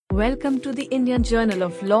Welcome to the Indian Journal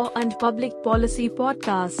of Law and Public Policy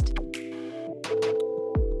podcast.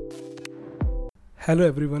 Hello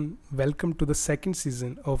everyone, welcome to the second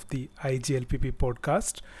season of the IJLPP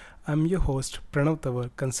podcast. I'm your host Pranav Tawar,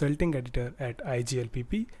 consulting editor at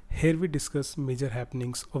IJLPP. Here we discuss major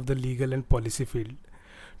happenings of the legal and policy field.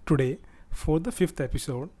 Today, for the fifth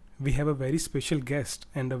episode, we have a very special guest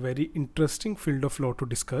and a very interesting field of law to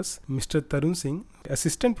discuss. Mr. Tarun Singh,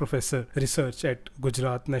 Assistant Professor Research at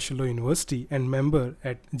Gujarat National Law University and member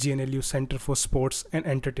at GNLU Center for Sports and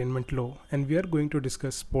Entertainment Law. And we are going to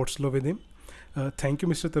discuss sports law with him. Thank you,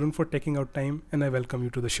 Mr. Tarun, for taking out time, and I welcome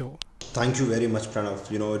you to the show. Thank you very much,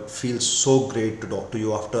 Pranav. It feels so great to talk to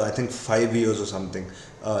you after, I think, 5 years or something.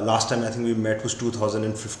 Last time I think we met was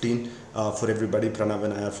 2015. For everybody, Pranav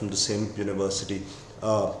and I are from the same university.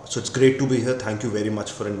 So it's great to be here. Thank you very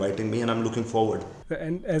much for inviting me, and I'm looking forward.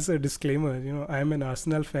 And as a disclaimer, I am an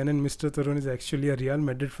Arsenal fan and Mr. Tarun is actually a Real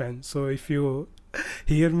Madrid fan. So if you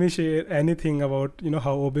hear me share anything about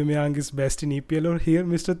how Aubameyang is best in EPL, or hear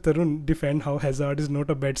Mr. Tarun defend how Hazard is not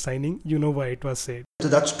a bad signing, you know why it was said. So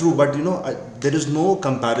that's true, but there is no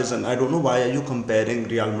comparison. I don't know why are you comparing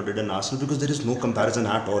Real Madrid and Arsenal, because there is no comparison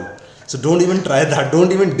at all. So don't even try that.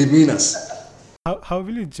 Don't even demean us. How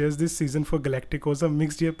will you judge this season for Galacticos? A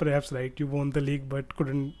mixed year perhaps, right? You won the league but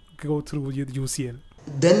couldn't go through with UCL.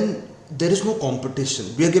 Then there is no competition.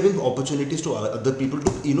 We are giving opportunities to other people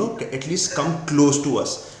to at least come close to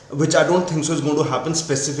us, which I don't think so is going to happen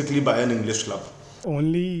specifically by an English club.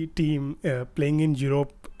 Only team playing in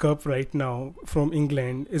Europe Cup right now from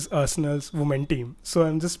England is Arsenal's women team. So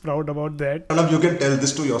I'm just proud about that. You can tell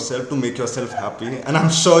this to yourself to make yourself happy, and I'm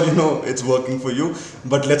sure it's working for you.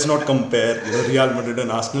 But let's not compare Real Madrid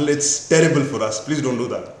and Arsenal. It's terrible for us. Please don't do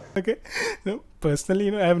that. Okay.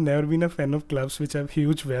 Personally, I have never been a fan of clubs which have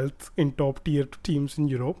huge wealth in top tier teams in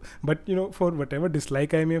Europe. But, for whatever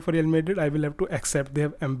dislike I may have for Real Madrid, I will have to accept they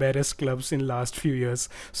have embarrassed clubs in last few years.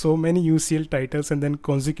 So many UCL titles and then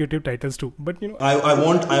consecutive titles too. But, I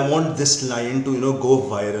want this line to, go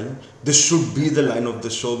viral. This should be the line of the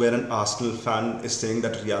show where an Arsenal fan is saying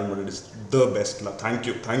that Real Madrid is the best club. Thank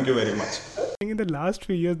you. Thank you very much. In the last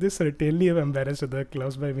few years, they certainly have embarrassed other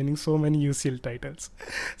clubs by winning so many UCL titles.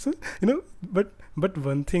 So, but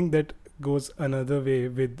one thing that goes another way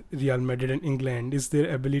with Real Madrid and England is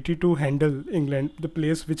their ability to handle England, the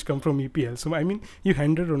players which come from EPL. So, you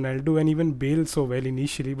handle Ronaldo and even Bale so well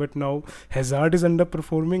initially, but now Hazard is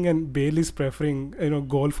underperforming and Bale is preferring,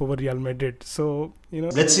 golf over Real Madrid. So,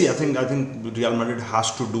 Let's see. I think Real Madrid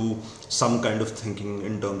has to do some kind of thinking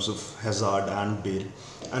in terms of Hazard and Bale.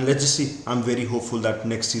 And let's just see. I'm very hopeful that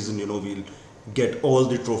next season, we'll get all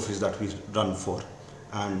the trophies that we run for.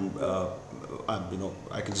 And,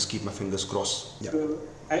 I can just keep my fingers crossed. Yeah. So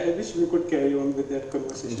I wish we could carry on with that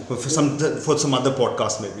conversation. For some other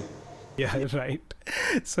podcast, maybe. Yeah, right.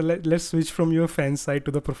 So let's switch from your fan side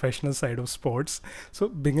to the professional side of sports. So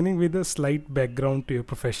beginning with a slight background to your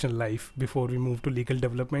professional life before we move to legal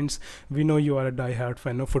developments. We know you are a die-hard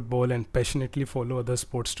fan of football and passionately follow other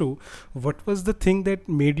sports too. What was the thing that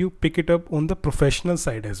made you pick it up on the professional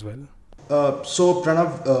side as well? So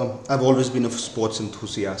Pranav, I've always been a sports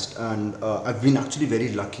enthusiast, and I've been actually very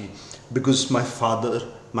lucky because my father,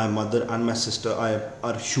 my mother and my sister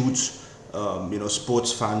are huge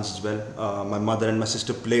sports fans as well. My mother and my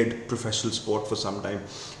sister played professional sport for some time.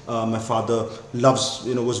 My father loves,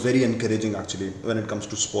 was very encouraging actually when it comes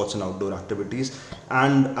to sports and outdoor activities.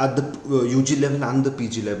 And at the UG level and the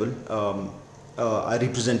PG level, I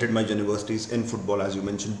represented my universities in football, as you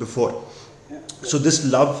mentioned before. So this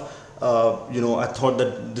love, I thought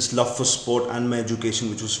that this love for sport and my education,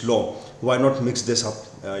 which was law, why not mix this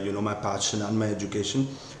up, my passion and my education.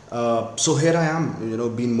 So here I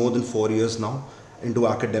am, been more than 4 years now into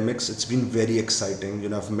academics. It's been very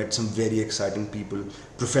exciting. I've met some very exciting people,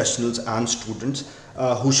 professionals and students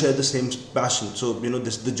who share the same passion. So,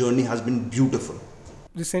 the journey has been beautiful.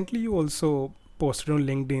 Recently, you also posted on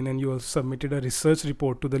LinkedIn and you also submitted a research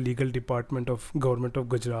report to the legal department of Government of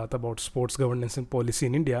Gujarat about sports governance and policy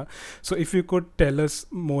in India. So if you could tell us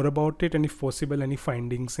more about it and if possible, any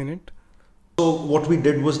findings in it. So what we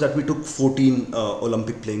did was that we took 14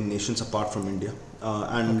 Olympic playing nations apart from India,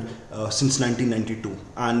 since 1992,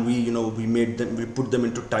 and we put them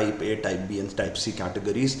into Type A, Type B, and Type C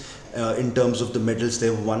categories in terms of the medals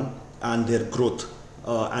they've won and their growth.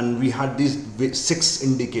 And we had these 6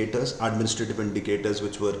 indicators, administrative indicators,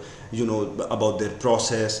 which were, about their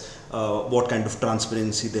process, what kind of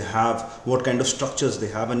transparency they have, what kind of structures they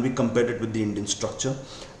have, and we compared it with the Indian structure.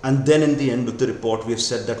 And then in the end of the report, we have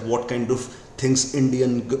said that what kind of things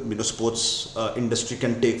Indian, sports industry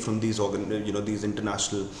can take from these, these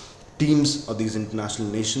international teams or these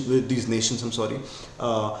these nations,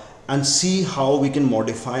 and see how we can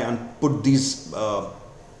modify and put these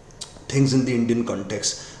things in the Indian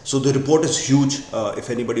context. So the report is huge. If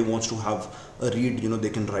anybody wants to have a read, they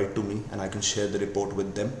can write to me and I can share the report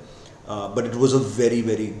with them. But it was a very,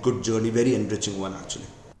 very good journey, very enriching one actually.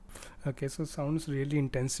 Okay, so sounds really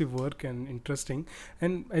intensive work and interesting,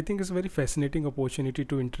 and I think it's a very fascinating opportunity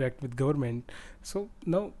to interact with government. So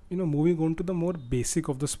now, moving on to the more basic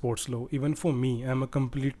of the sports law. Even for me, I'm a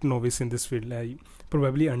complete novice in this field. I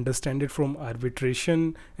probably understand it from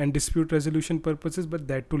arbitration and dispute resolution purposes, but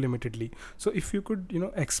that too limitedly. So if you could,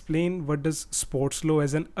 explain what does sports law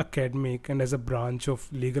as an academic and as a branch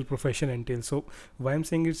of legal profession entail. So why I'm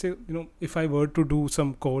saying it's if I were to do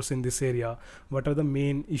some course in this area, what are the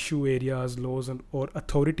main issue areas, laws, or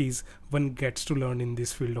authorities one gets to learn in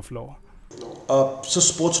this field of law? So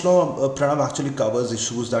sports law, Pranav, actually covers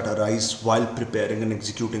issues that arise while preparing and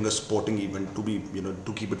executing a sporting event.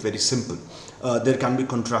 To keep it very simple, there can be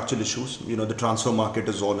contractual issues. The transfer market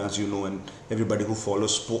is on, as you know, and everybody who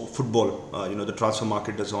follows football, the transfer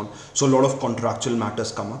market is on. So a lot of contractual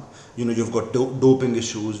matters come up. You've got doping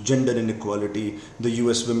issues, gender inequality, the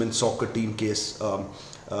US women's soccer team case.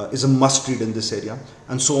 Is a must read in this area,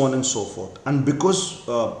 and so on and so forth. And because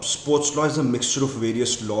sports law is a mixture of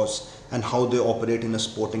various laws and how they operate in a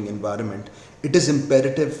sporting environment, it is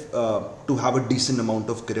imperative to have a decent amount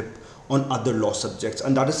of grip on other law subjects.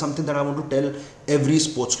 And that is something that I want to tell every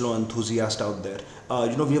sports law enthusiast out there.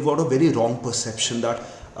 We have got a very wrong perception that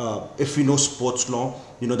if we know sports law,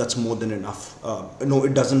 that's more than enough. No,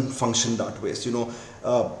 it doesn't function that way.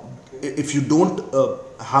 If you don't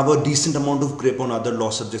have a decent amount of grip on other law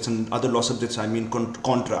subjects, and other law subjects I mean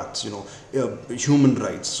contracts, human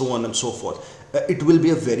rights, so on and so forth, it will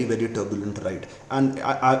be a very, very turbulent ride. And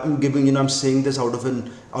I'm saying this out of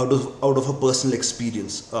a personal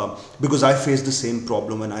experience, because I faced the same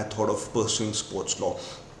problem when I thought of pursuing sports law.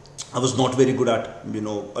 I was not very good at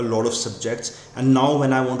a lot of subjects, and now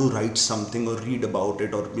when I want to write something or read about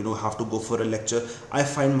it, or have to go for a lecture, I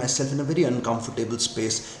find myself in a very uncomfortable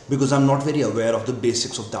space because I'm not very aware of the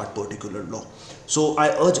basics of that particular law. So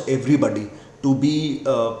I urge everybody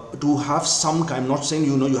to have some kind. I'm not saying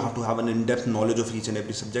you have to have an in-depth knowledge of each and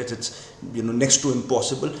every subject. It's next to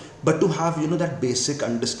impossible, but to have that basic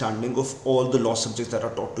understanding of all the law subjects that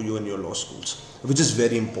are taught to you in your law schools, which is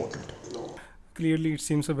very important. Clearly, it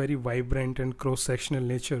seems a very vibrant and cross-sectional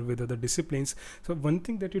nature with other disciplines. So one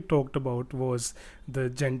thing that you talked about was the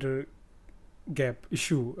gender gap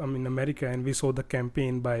issue in America, and we saw the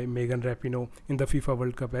campaign by Megan Rapinoe in the FIFA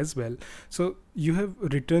World Cup as well. So you have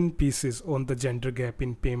written pieces on the gender gap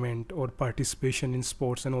in payment or participation in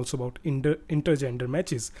sports, and also about intergender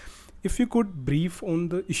matches. If you could brief on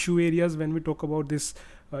the issue areas when we talk about this,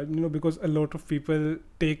 because a lot of people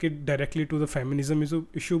take it directly to the feminism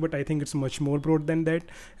issue, but I think it's much more broad than that.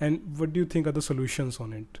 And what do you think are the solutions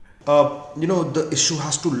on it? The issue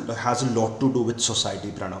has a lot to do with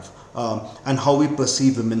society, Pranav, and how we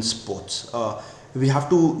perceive women's sports. We have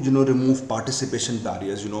to remove participation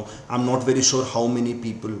barriers. I'm not very sure how many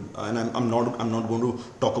people, and I'm not going to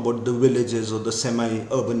talk about the villages or the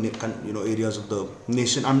semi-urban areas of the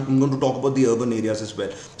nation. I'm going to talk about the urban areas as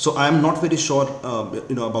well. So I'm not very sure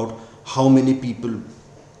about how many people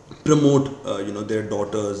promote their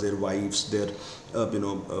daughters, their wives, their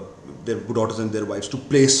daughters and their wives to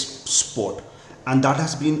play sport. And that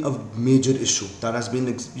has been a major issue. That has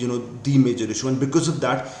been the major issue, and because of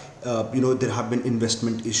that, there have been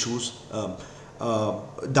investment issues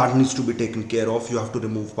that needs to be taken care of. You have to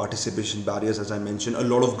remove participation barriers, as I mentioned. A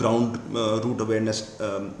lot of grassroots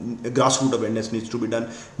awareness needs to be done.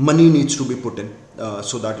 Money needs to be put in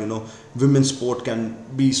so that women's sport can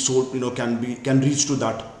be can reach to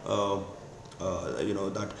that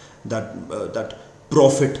that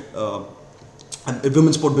profit, and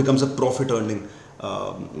women's sport becomes a profit earning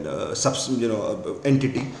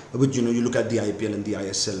entity, which you look at the IPL and the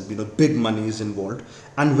ISL, big money is involved.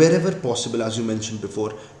 And wherever possible, as you mentioned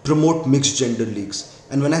before, promote mixed gender leagues.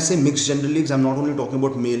 And when I say mixed gender leagues, I'm not only talking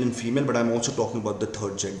about male and female, but I'm also talking about the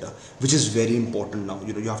third gender, which is very important now.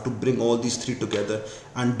 You have to bring all these three together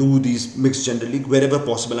and do these mixed gender league wherever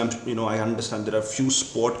possible. I understand there are few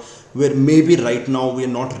sport where maybe right now we are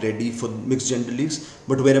not ready for mixed gender leagues,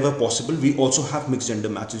 but wherever possible, we also have mixed gender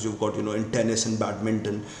matches. You've got in tennis and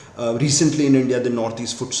badminton. Recently in India, the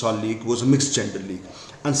Northeast Futsal League was a mixed gender league.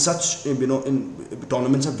 And such in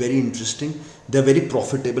tournaments are very interesting. They're very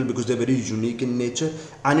profitable because they're very unique in nature,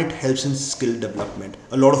 and it helps in skill development.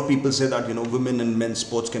 A lot of people say that women and men's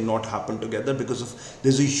sports cannot happen together because of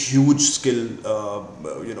there's a huge skill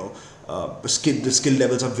the skill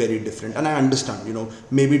levels are very different, and I understand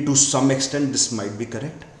maybe to some extent this might be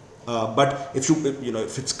correct. But if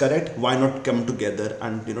it's correct, why not come together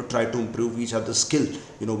and try to improve each other's skill?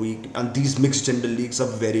 And these mixed gender leagues are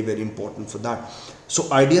very, very important for that. So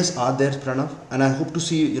ideas are there, Pranav, and I hope to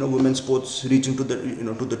see women's sports reaching to the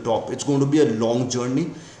to the top. It's going to be a long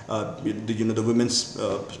journey. The women's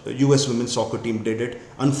US women's soccer team did it.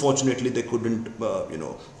 Unfortunately, they couldn't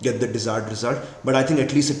get the desired result. But I think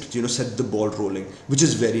at least it set the ball rolling, which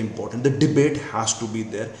is very important. The debate has to be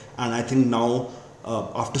there, and I think now.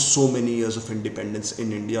 After so many years of independence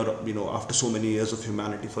in India, after so many years of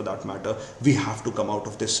humanity for that matter, we have to come out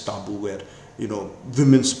of this taboo where,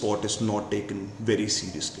 women's sport is not taken very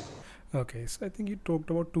seriously. Okay, so I think you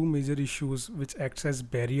talked about two major issues which acts as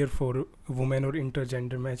barrier for women or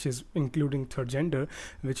intergender matches, including third gender,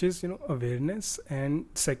 which is awareness, and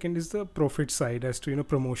second is the profit side as to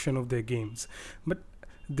promotion of their games. But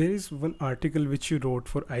there is one article which you wrote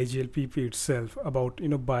for IJLPP itself about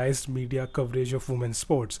biased media coverage of women's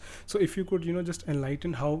sports. So if you could just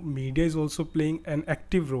enlighten how media is also playing an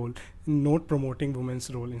active role in not promoting women's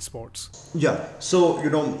role in sports. Yeah, so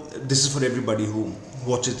this is for everybody who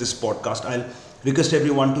watches this podcast. I'll request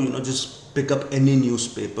everyone to just pick up any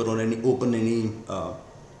newspaper or any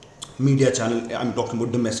media channel. I'm talking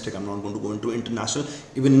about domestic, I'm not going to go into international.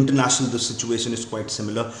 Even international, the situation is quite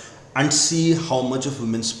similar. And see how much of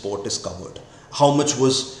women's sport is covered. How much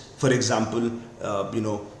was, for example, a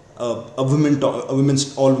women's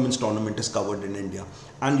all women's tournament is covered in India,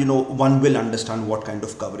 and one will understand what kind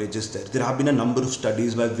of coverage is there. There have been a number of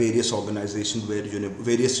studies by various organizations,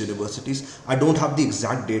 various universities. I don't have the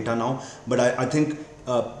exact data now, but I think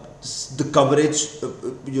the coverage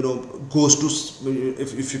goes to,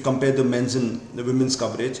 if you compare the men's and the women's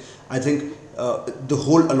coverage, I think the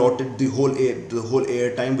whole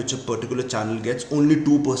air time which a particular channel gets, only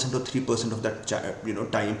 2% or 3% of that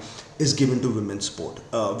time is given to women's sport,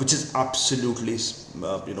 which is absolutely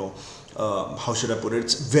how should I put it,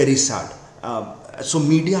 it's very sad. So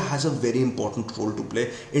media has a very important role to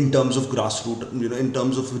play in terms of grassroots, in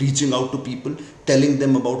terms of reaching out to people, telling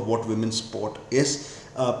them about what women's sport is.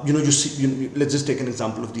 Let's just take an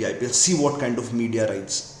example of the IPL. See what kind of media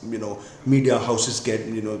rights, media houses get,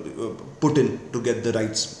 put in to get the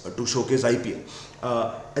rights to showcase IPL.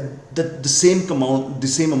 The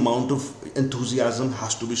same amount of enthusiasm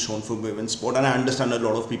has to be shown for women's sport. And I understand a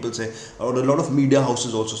lot of people say, or a lot of media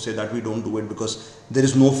houses also say that we don't do it because there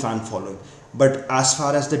is no fan following. But as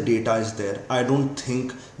far as the data is there, I don't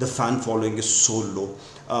think the fan following is so low.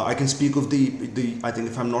 I can speak of the I think,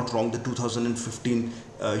 if I'm not wrong, the 2015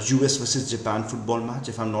 US versus Japan football match,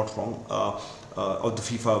 if I'm not wrong, of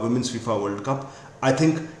the Women's FIFA World Cup. I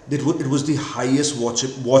think it was the highest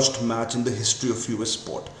watched match in the history of US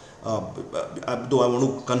sport. Though I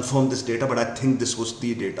want to confirm this data, but I think this was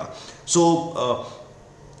the data. So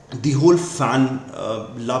the whole fan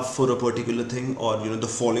love for a particular thing, or the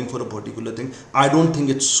following for a particular thing, I don't think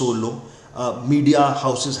it's so low. Media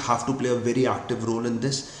houses have to play a very active role in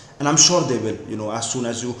this, and I'm sure they will. As soon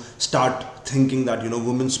as you start thinking that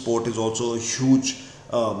women's sport is also a huge,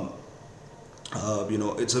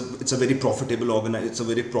 it's a very profitable it's a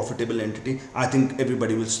very profitable entity. I think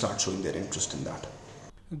everybody will start showing their interest in that.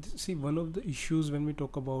 See, one of the issues when we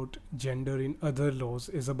talk about gender in other laws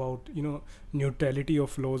is about neutrality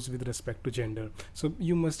of laws with respect to gender. So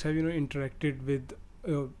you must have interacted with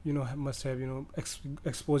must have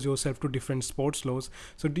expose yourself to different sports laws.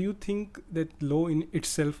 So do you think that law in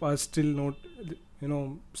itself are still not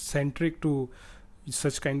centric to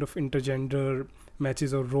such kind of intergender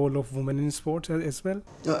matches or role of women in sports as well?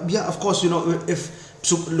 Yeah, of course.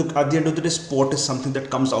 Look, at the end of the day, sport is something that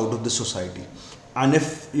comes out of the society, and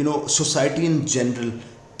if society in general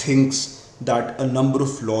thinks that a number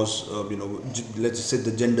of laws, let's just say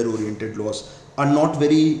the gender oriented laws, are not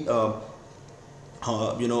very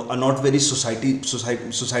are not very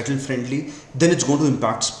societal friendly, then it's going to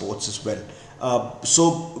impact sports as well.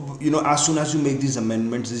 So as soon as you make these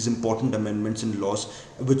amendments, these important amendments in laws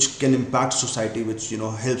which can impact society, which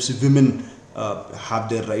helps women have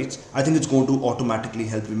their rights, I think it's going to automatically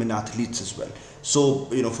help women athletes as well. So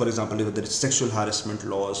for example, whether it's sexual harassment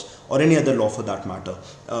laws or any other law for that matter,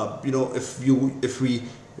 if we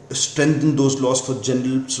strengthen those laws for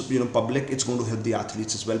general public, it's going to help the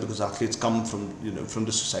athletes as well, because athletes come from from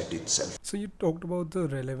the society itself. So you talked about the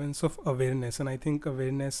relevance of awareness, and I think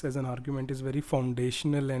awareness as an argument is very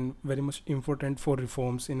foundational and very much important for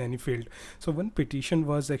reforms in any field. So one petition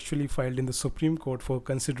was actually filed in the Supreme Court for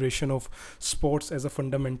consideration of sports as a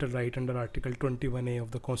fundamental right under Article 21A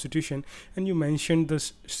of the Constitution, and you mentioned the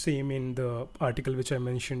same in the article which I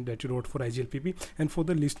mentioned that you wrote for IJLPP. And for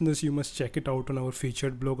the listeners, you must check it out on our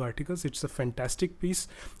featured blog articles. It's a fantastic piece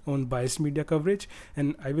on biased media coverage,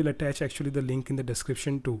 and I will attach actually the link in the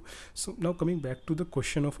description too. So now coming back to the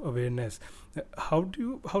question of awareness, how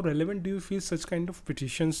relevant do you feel such kind of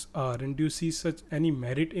petitions are, and do you see such any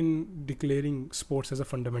merit in declaring sports as a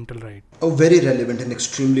fundamental right? Oh, very relevant and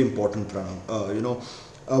extremely important, Pranav.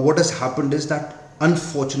 What has happened is that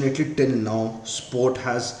unfortunately till now sports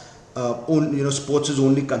is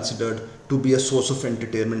only considered to be a source of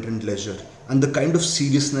entertainment and leisure, and the kind of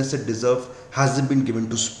seriousness it deserves hasn't been given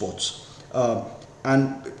to sports.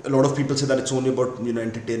 And a lot of people say that it's only about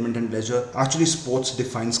entertainment and leisure. Actually, sports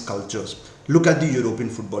defines cultures. Look at the European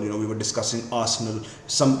football. We were discussing Arsenal,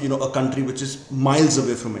 a country which is miles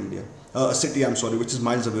away from India, a city, I'm sorry, which is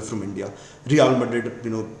miles away from India. Real Madrid,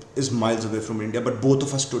 is miles away from India. But both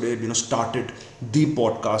of us today, started the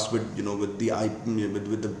podcast with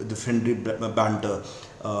the friendly banter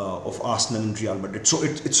of Arsenal and Real Madrid. So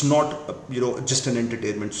it's not just an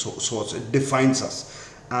entertainment source. It defines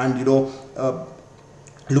us, and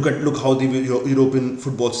look how the European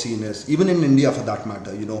football scene is. Even in India, for that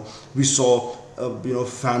matter, we saw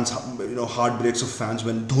fans, heartbreaks of fans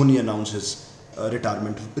when Dhoni announced his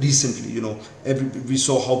retirement recently. We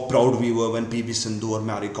saw how proud we were when PV Sindhu or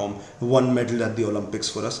Mary Kom won medal at the Olympics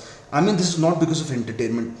for us. I mean, this is not because of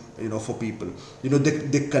entertainment, for people.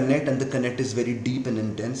 They connect, and the connect is very deep and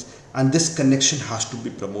intense, and this connection has to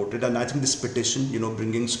be promoted. And I think this petition,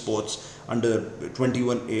 bringing sports under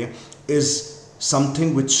 21A, is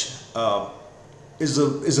something which is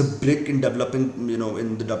a brick in developing,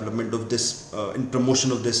 in the development of this, in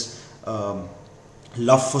promotion of this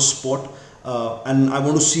love for sport. And I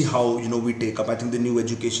want to see how we take up. I think the new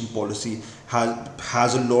education policy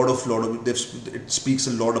has a lot of it speaks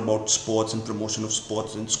a lot about sports and promotion of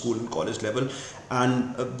sports in school and college level,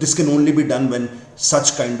 and this can only be done when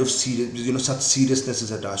such kind of such seriousness is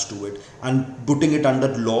attached to it, and putting it under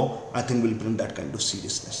law, I think, will bring that kind of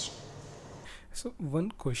seriousness. So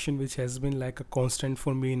one question which has been like a constant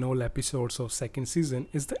for me in all episodes of second season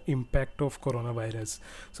is the impact of coronavirus.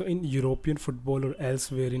 So in European football or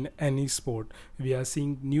elsewhere in any sport, we are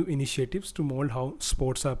seeing new initiatives to mold how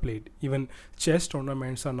sports are played. Even chess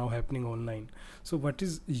tournaments are now happening online. So what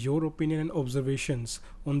is your opinion and observations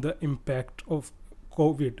on the impact of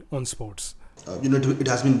COVID on sports? It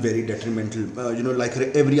has been very detrimental. Like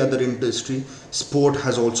every other industry, sport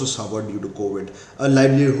has also suffered due to COVID.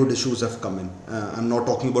 Livelihood issues have come in. I'm not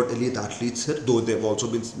talking about elite athletes here, though they've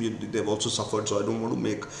also suffered. So I don't want to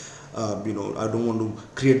make, I don't want to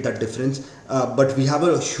create that difference. But we have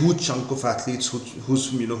a huge chunk of athletes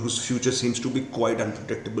whose future seems to be quite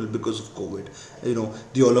unpredictable because of COVID.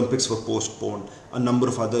 The Olympics were postponed. A number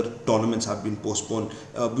of other tournaments have been postponed.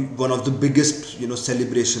 One of the biggest,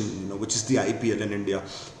 celebration, which is the IPL in India,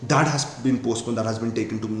 that has been postponed. That has been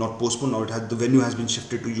taken to not postponed. Now the venue has been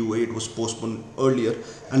shifted to UAE. It was postponed earlier,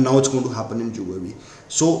 and now it's going to happen in UAE.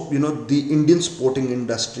 So the Indian sporting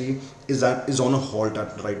industry is on a halt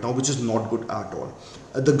right now, which is not good at all.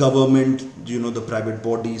 The government, the private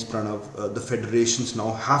bodies, Pranav, the federations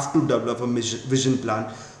now have to develop a vision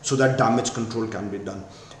plan so that damage control can be done.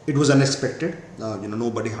 It was unexpected.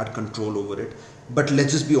 Nobody had control over it. But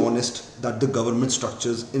let's just be honest that the government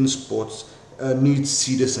structures in sports needs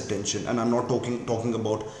serious attention. And I'm not talking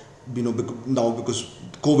about now because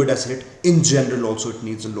COVID has hit. In general, also it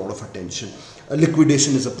needs a lot of attention.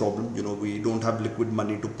 Liquidation is a problem. We don't have liquid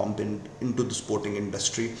money to pump into the sporting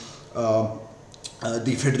industry.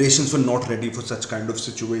 The federations were not ready for such kind of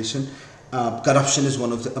situation. Corruption is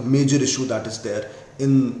one of a major issue that is there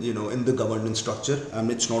in the governance structure, and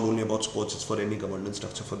it's not only about sports; it's for any governance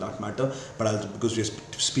structure for that matter. But because we are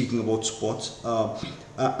speaking about sports, but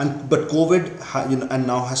COVID and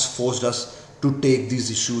now has forced us to take these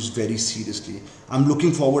issues very seriously. I'm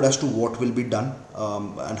looking forward as to what will be done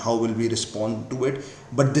and how will we respond to it.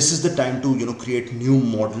 But this is the time to create new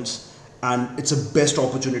models and it's a best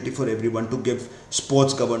opportunity for everyone to give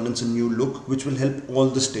sports governance a new look, which will help all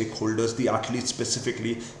the stakeholders, the athletes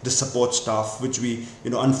specifically, the support staff, which we,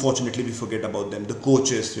 unfortunately we forget about them, the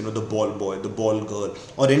coaches, the ball boy, the ball girl,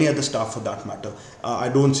 or any other staff for that matter. I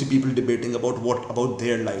don't see people debating about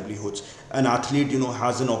their livelihoods. An athlete,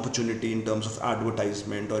 has an opportunity in terms of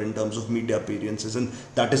advertisement or in terms of media appearances, and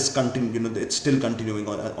that is it's still continuing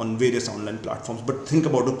on various online platforms. But think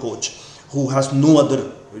about a coach who has no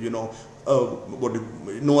other,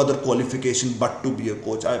 no other qualification but to be a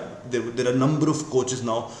coach. There are a number of coaches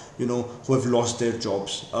now, who have lost their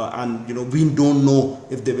jobs, and we don't know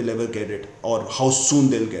if they will ever get it or how soon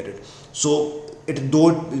they'll get it. So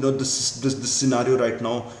this scenario right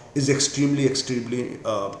now is extremely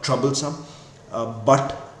troublesome,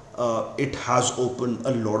 but it has opened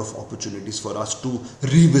a lot of opportunities for us to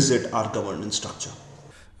revisit our governance structure.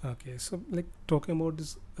 Okay, so like talking about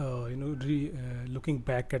this, looking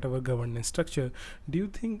back at our governance structure, do you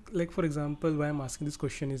think, like for example, why I'm asking this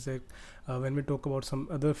question is that when we talk about some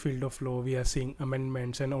other field of law, we are seeing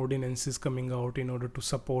amendments and ordinances coming out in order to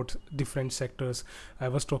support different sectors. I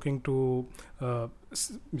was talking to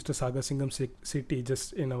Mr. Sagar Singham City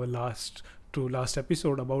just in our last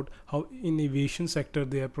episode about how in aviation sector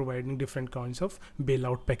they are providing different kinds of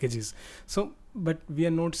bailout packages. So, but we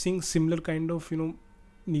are not seeing similar kind of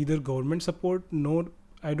neither government support nor,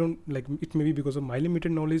 I don't like, it may be because of my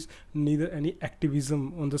limited knowledge, neither any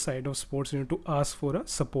activism on the side of sports to ask for a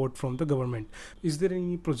support from the government. Is there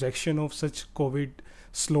any projection of such COVID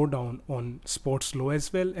slowdown on sports law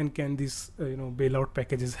as well, and can these bailout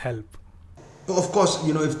packages help? Of course,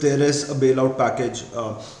 if there is a bailout package,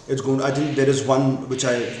 it's going. I think there is one which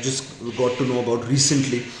I just got to know about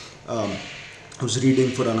recently. I was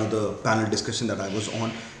reading for another panel discussion that I was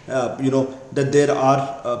on. That there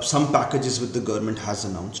are some packages which the government has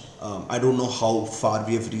announced. I don't know how far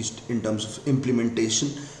we have reached in terms of implementation.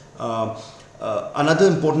 Another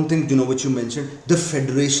important thing, which you mentioned, the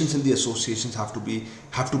federations and the associations have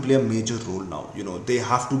to play a major role now. They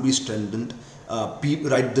have to be strengthened.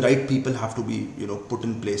 The right people have to be put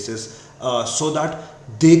in places so that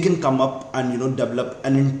they can come up and develop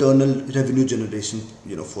an internal revenue generation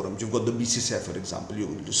forum. You've got the BCCI, for example.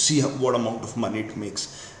 You see what amount of money it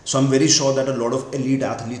makes. So I'm very sure that a lot of elite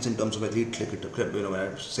athletes, in terms of elite cricketer, when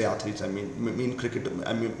I say athletes, I mean cricket.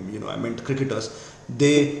 I meant cricketers.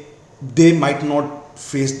 They might not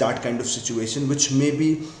face that kind of situation, which may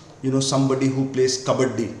be somebody who plays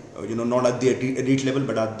kabaddi, not at the elite level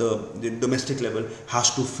but at the domestic level,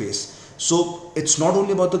 has to face. So it's not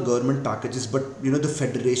only about the government packages, but the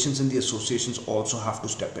federations and the associations also have to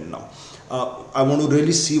step in now. I want to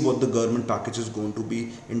really see what the government package is going to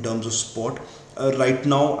be in terms of sport. Right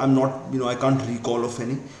now, I'm not, I can't recall of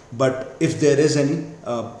any, but if there is any,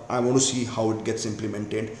 I want to see how it gets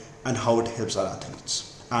implemented and how it helps our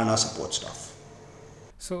athletes and our support staff.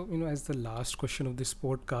 So, as the last question of this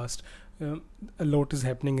podcast, a lot is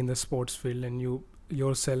happening in the sports field, and you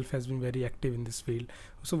yourself has been very active in this field.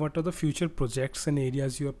 So what are the future projects and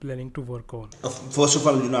areas you are planning to work on? First of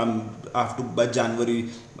all, I have to, by January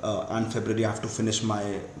and February, I have to finish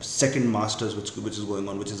my second master's, which is going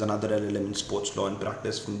on, which is another LLM in sports law and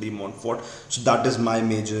practice from the Montfort. So that is my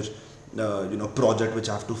major project which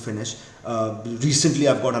I have to finish. Recently,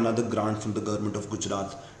 I've got another grant from the government of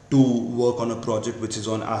Gujarat to work on a project which is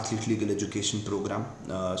on athlete legal education program.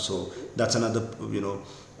 So that's another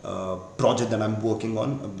project that I'm working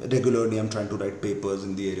on. Regularly I'm trying to write papers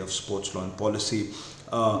in the area of sports law and policy,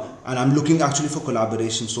 and I'm looking actually for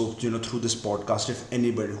collaboration. So through this podcast, if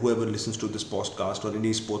anybody, whoever listens to this podcast, or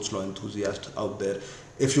any sports law enthusiast out there,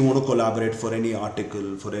 if you want to collaborate for any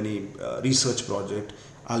article, for any research project,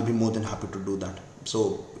 I'll be more than happy to do that.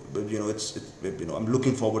 So I'm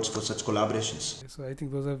looking forward for such collaborations. So I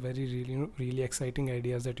think those are very really exciting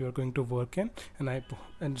ideas that you are going to work in, and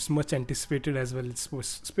it's much anticipated as well,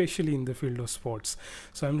 especially in the field of sports.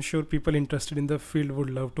 So I'm sure people interested in the field would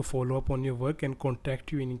love to follow up on your work and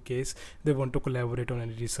contact you in case they want to collaborate on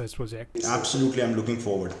any research project. Absolutely, I'm looking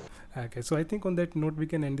forward. Okay, so I think on that note we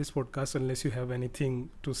can end this podcast, unless you have anything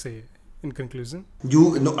to say in conclusion.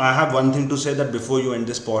 I have one thing to say, that before you end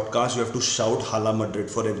this podcast, you have to shout Hala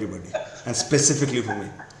Madrid for everybody, and specifically for me.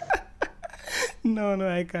 No,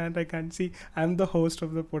 I can't. See, I'm the host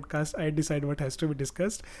of the podcast. I decide what has to be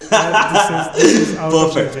discussed. This is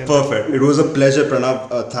Perfect. It was a pleasure,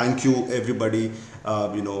 Pranav. Thank you, everybody.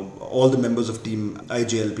 all the members of team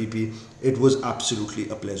IJLPP. It was absolutely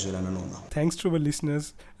a pleasure and an honor. Thanks to our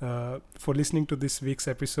listeners for listening to this week's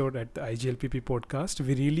episode at the IJLPP podcast.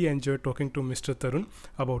 We really enjoyed talking to Mr. Tarun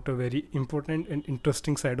about a very important and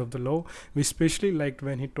interesting side of the law. We especially liked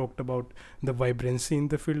when he talked about the vibrancy in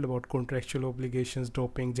the field, about contractual obligations,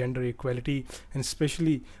 doping, gender equality, and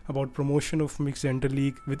especially about promotion of mixed gender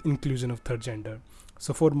league with inclusion of third gender.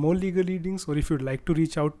 So for more legal readings, or if you'd like to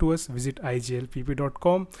reach out to us, visit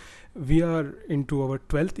IJLPP.com. We are into our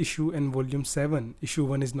 12th issue and volume 7. Issue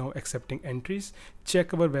 1 is now accepting entries.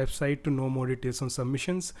 Check our website to know more details on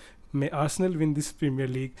submissions. May Arsenal win this Premier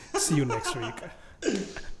League. See you next week.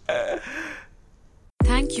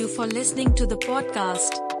 Thank you for listening to the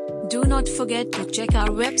podcast. Do not forget to check our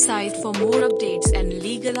website for more updates and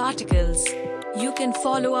legal articles. You can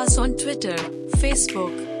follow us on Twitter,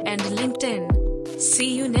 Facebook, and LinkedIn.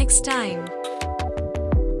 See you next time.